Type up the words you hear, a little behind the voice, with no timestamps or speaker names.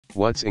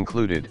What's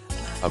included?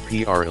 A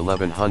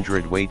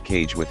PR-1100 weight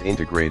cage with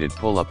integrated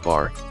pull-up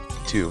bar,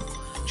 2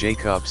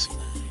 J-cups,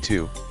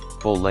 2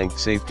 full-length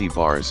safety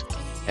bars,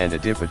 and a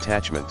dip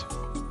attachment.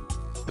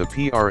 The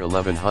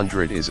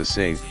PR-1100 is a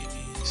safe,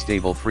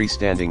 stable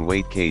freestanding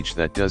weight cage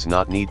that does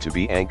not need to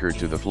be anchored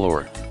to the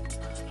floor.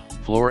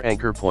 Floor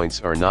anchor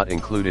points are not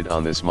included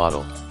on this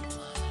model.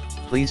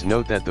 Please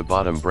note that the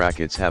bottom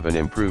brackets have an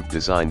improved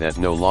design that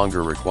no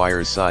longer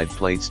requires side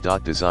plates.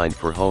 Designed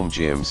for home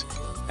gyms,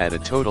 at a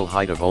total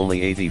height of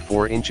only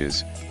 84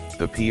 inches,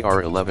 the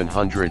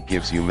PR-1100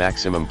 gives you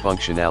maximum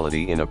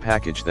functionality in a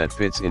package that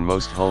fits in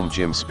most home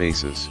gym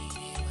spaces.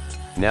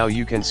 Now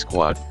you can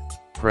squat,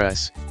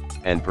 press,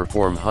 and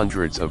perform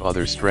hundreds of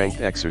other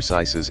strength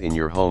exercises in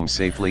your home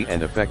safely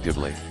and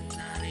effectively.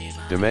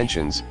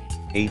 Dimensions: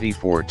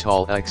 84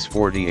 tall x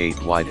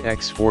 48 wide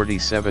x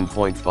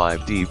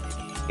 47.5 deep.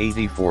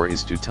 84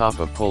 is to top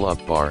of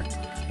pull-up bar.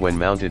 When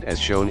mounted as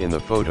shown in the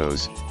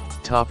photos,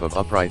 top of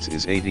uprights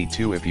is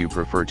 82 if you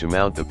prefer to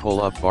mount the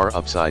pull-up bar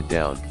upside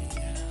down.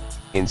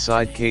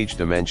 Inside cage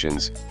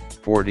dimensions: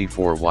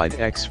 44 wide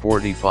x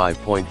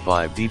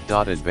 45.5 deep.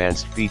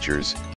 Advanced features: